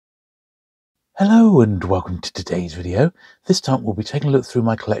Hello and welcome to today's video. This time we'll be taking a look through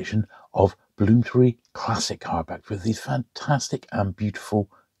my collection of Bloomsbury Classic hardbacks with these fantastic and beautiful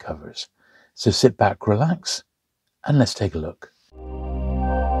covers. So sit back, relax, and let's take a look.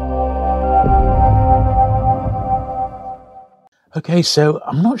 Okay, so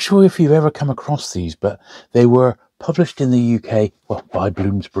I'm not sure if you've ever come across these, but they were published in the UK, well, by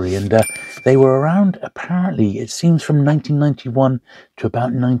Bloomsbury, and they were around, apparently, it seems from 1991 to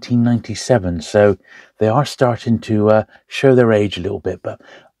about 1997, so they are starting to show their age a little bit, but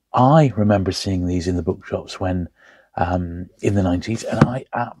I remember seeing these in the bookshops when, in the 90s, and I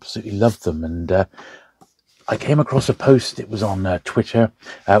absolutely loved them, and I came across a post, it was on Twitter,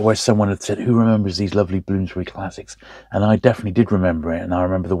 where someone had said, who remembers these lovely Bloomsbury Classics? And I definitely did remember it, and I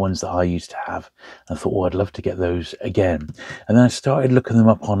remember the ones that I used to have. And I thought, oh, I'd love to get those again. And then I started looking them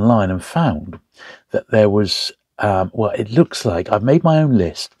up online and found that there was, well, it looks like, I've made my own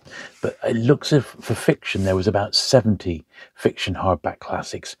list, but it looks as if for fiction there was about 70 fiction hardback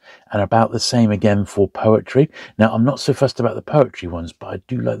classics, and about the same again for poetry. Now, I'm not so fussed about the poetry ones, but I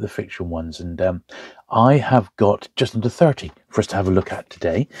do like the fiction ones, and I have got just under 30 for us to have a look at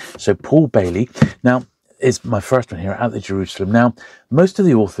today. So Paul Bailey, now, is my first one here, At the Jerusalem. Now, most of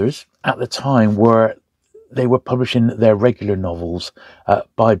the authors at the time were publishing their regular novels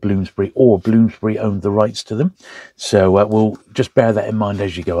by Bloomsbury, or Bloomsbury owned the rights to them. So we'll just bear that in mind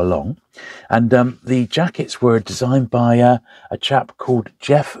as you go along. And the jackets were designed by a chap called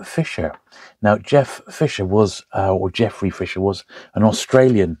Jeff Fisher. Now, Jeff Fisher was, or Geoffrey Fisher was, an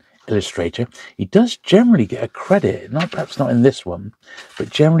Australian illustrator. He does generally get a credit, perhaps not in this one, but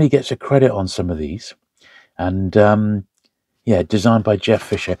generally gets a credit on some of these. And yeah, designed by Jeff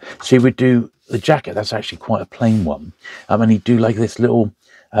Fisher. So he would do the jacket, that's actually quite a plain one. And he'd do like this little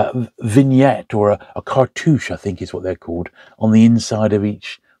vignette or a cartouche, I think is what they're called, on the inside of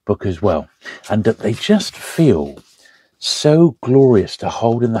each book as well. And they just feel so glorious to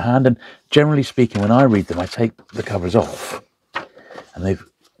hold in the hand. And generally speaking, when I read them, I take the covers off, and they've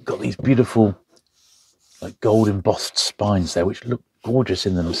got these beautiful like gold embossed spines there, which look gorgeous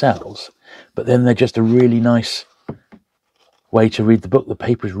in themselves. But then they're just a really nice way to read the book. The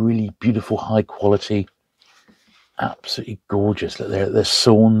paper is really beautiful, high quality, absolutely gorgeous. Look, they're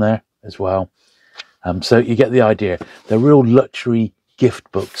sewn there as well. So you get the idea. They're real luxury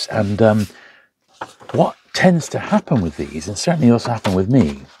gift books. And what tends to happen with these, and certainly also happened with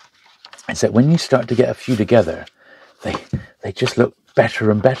me, is that when you start to get a few together, they just look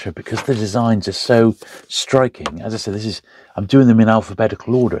better and better because the designs are so striking. As I said, I'm doing them in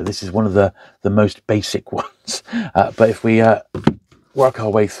alphabetical order. This is one of the most basic ones. But if we work our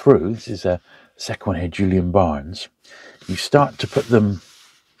way through, this is a second one here, Julian Barnes. You start to put them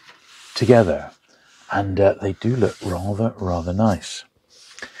together, and they do look rather nice.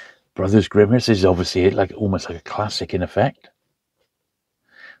 Brothers Grimm, this is obviously almost like a classic in effect.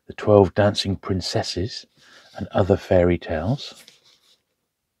 The 12 Dancing Princesses and Other Fairy Tales.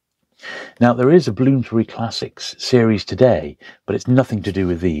 Now, there is a Bloomsbury Classics series today, but it's nothing to do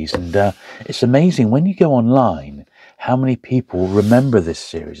with these. And it's amazing when you go online how many people remember this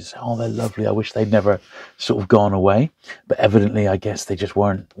series. It's, oh, they're lovely. I wish they'd never sort of gone away. But evidently, I guess they just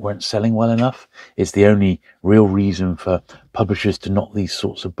weren't selling well enough. It's the only real reason for publishers to knock these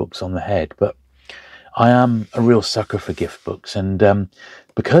sorts of books on the head. But I am a real sucker for gift books. And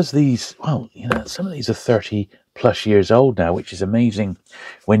because these, well, you know, some of these are 30 plus years old now, which is amazing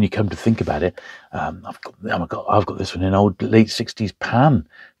when you come to think about it. I've got this one, an old late 60s Pan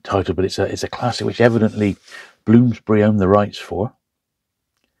title, but it's a classic which evidently Bloomsbury owned the rights for.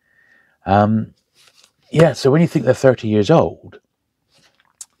 Yeah, so when you think they're 30 years old,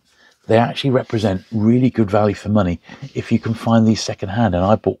 they actually represent really good value for money if you can find these secondhand. And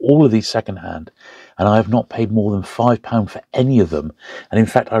I bought all of these secondhand, and I have not paid more than £5 for any of them. And in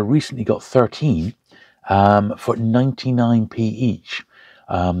fact, I recently got 13 for 99p each.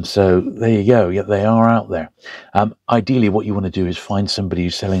 So there you go. Yeah, they are out there. Ideally, what you want to do is find somebody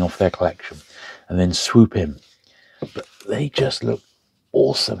who's selling off their collection and then swoop in. But they just look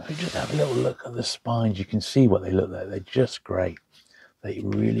awesome. If you just have a little look at the spines, you can see what they look like. They're just great. They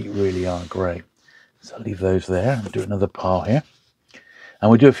really are great. So I'll leave those there and do another pile here. And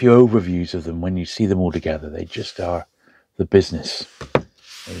we'll do a few overviews of them when you see them all together. They just are the business.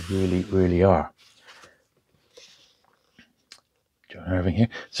 They really are. Everything here.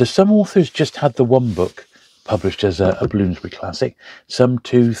 So some authors just had the one book published as a Bloomsbury Classic. Some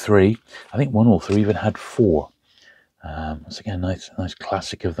 2, 3. I think one author even had 4. Once again, nice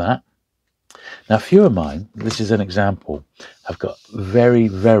classic of that. Now, a few of mine, this is an example, have got very,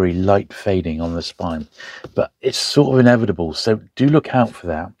 very light fading on the spine, but it's sort of inevitable, so do look out for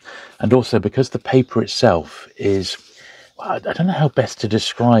that. And also, because the paper itself is, well, I don't know how best to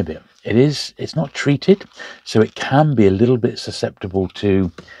describe it. It's not treated, so it can be a little bit susceptible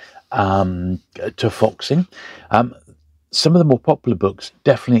to foxing. Some of the more popular books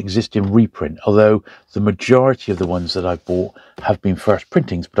definitely exist in reprint, although the majority of the ones that I've bought have been first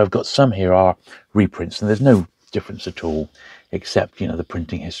printings, but I've got some here are reprints, and there's no difference at all, except, you know, the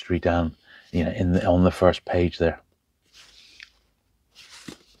printing history down, you know, on the first page there.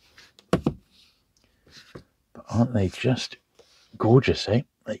 But aren't they just gorgeous, eh?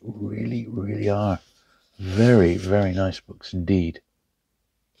 They really, really are. Very, very nice books indeed.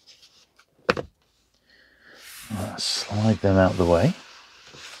 I'll slide them out of the way.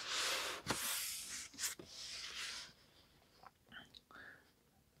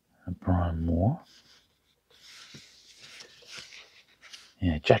 And Brian Moore.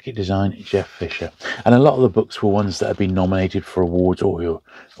 Yeah, jacket design, Jeff Fisher. And a lot of the books were ones that had been nominated for awards or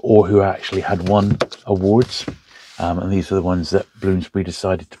who actually had won awards. And these are the ones that Bloomsbury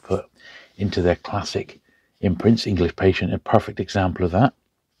decided to put into their classic imprints. English Patient, a perfect example of that.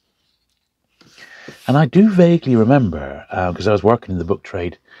 And I do vaguely remember, because I was working in the book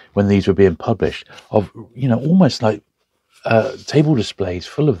trade when these were being published, of, you know, almost like table displays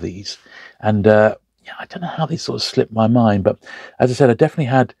full of these. And yeah, I don't know how they sort of slipped my mind, but as I said, I definitely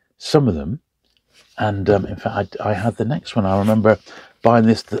had some of them. And in fact, I had the next one. I remember buying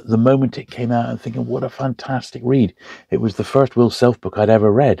this the moment it came out and thinking, what a fantastic read. It was the first Will Self book I'd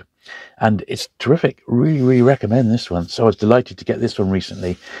ever read. And it's terrific. Really, really recommend this one. So I was delighted to get this one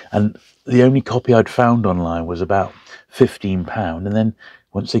recently. And the only copy I'd found online was about £15. And then,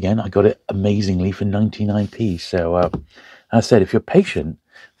 once again, I got it amazingly for 99p. So, as I said, if you're patient,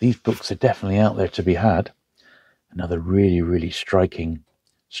 these books are definitely out there to be had. Another really, really striking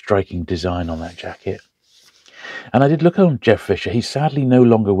design on that jacket. And I did look on Jeff Fisher. He's sadly no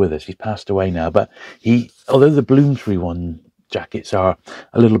longer with us. He's passed away now. But although the Bloomsbury jackets are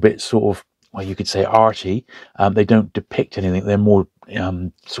a little bit sort of, well, you could say arty, they don't depict anything. They're more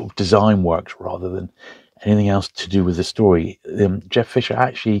sort of design works rather than anything else to do with the story. Jeff Fisher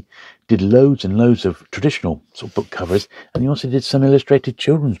actually did loads and loads of traditional sort of book covers, and he also did some illustrated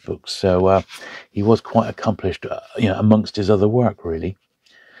children's books. So he was quite accomplished, you know, amongst his other work, really.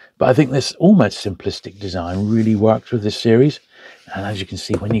 But I think this almost simplistic design really works with this series. And as you can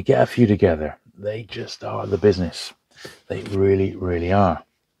see, when you get a few together, they just are the business. They really, really are.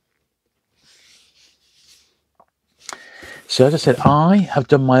 So as I said, I have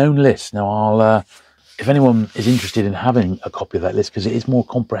done my own list. Now, I'll, if anyone is interested in having a copy of that list, because it is more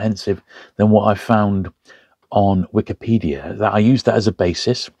comprehensive than what I found on Wikipedia, that I used that as a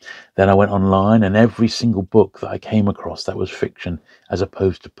basis. Then I went online, and every single book that I came across that was fiction as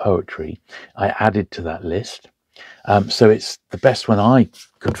opposed to poetry, I added to that list. So it's the best one I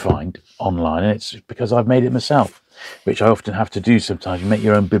could find online, and it's because I've made it myself, which I often have to do sometimes. You make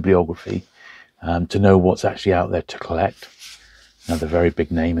your own bibliography to know what's actually out there to collect. Another very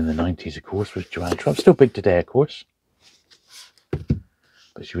big name in the 90s, of course, was Joanna Trump. Still big today, of course.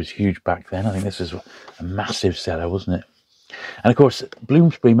 But she was huge back then. I think this was a massive seller, wasn't it? And of course,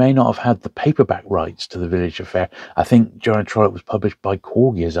 Bloomsbury may not have had the paperback rights to the Village Affair. I think Joanna Trollope was published by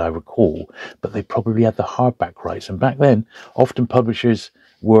Corgi, as I recall, but they probably had the hardback rights. And back then, often publishers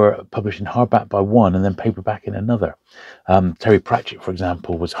were publishing hardback by one and then paperback in another. Terry Pratchett, for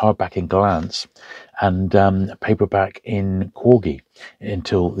example, was hardback in Glance and paperback in Corgi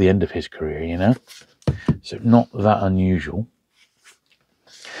until the end of his career, you know. So not that unusual.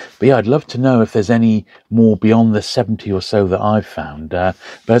 But yeah, I'd love to know if there's any more beyond the 70 or so that I've found. But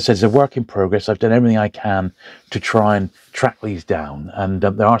as I said, it's a work in progress. I've done everything I can to try and track these down. And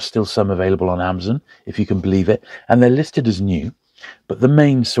there are still some available on Amazon, if you can believe it. And they're listed as new. But the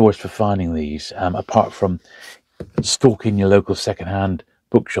main source for finding these, apart from stalking your local secondhand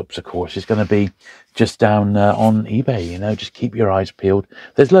bookshops, of course, is going to be just down on eBay. You know, just keep your eyes peeled.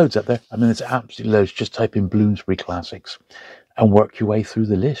 There's loads up there. I mean, there's absolutely loads. Just type in Bloomsbury Classics and work your way through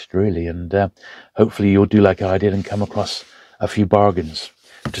the list, really. And hopefully you'll do like I did and come across a few bargains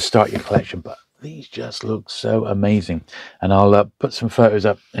to start your collection. But these just look so amazing. And I'll put some photos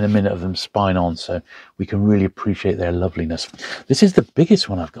up in a minute of them spine on so we can really appreciate their loveliness. This is the biggest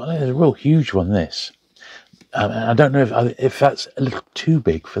one I've got. There's a real huge one, this. I don't know if that's a little too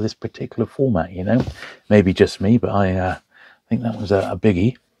big for this particular format, you know. Maybe just me, but I think that was a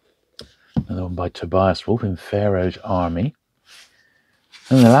biggie. Another one by Tobias Wolff in Pharaoh's Army.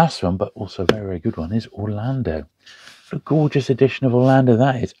 And the last one, but also a very, very good one, is Orlando. What a gorgeous edition of Orlando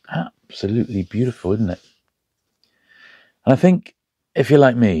that is. absolutely beautiful, isn't it? And I think if you're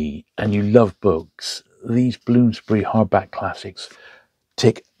like me and you love books, these Bloomsbury hardback classics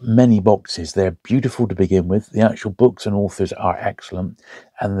tick many boxes. They're beautiful to begin with. The actual books and authors are excellent,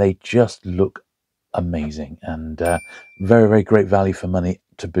 and they just look amazing, and very, very great value for money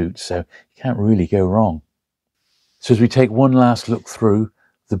to boot. So you can't really go wrong. So as we take one last look through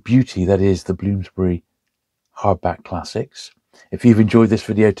the beauty that is the Bloomsbury hardback classics, if you've enjoyed this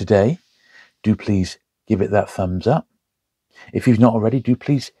video today, do please give it that thumbs up. If you've not already, do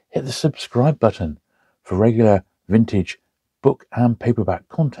please hit the subscribe button for regular vintage book and paperback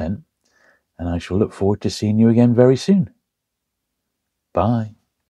content, and I shall look forward to seeing you again very soon. Bye.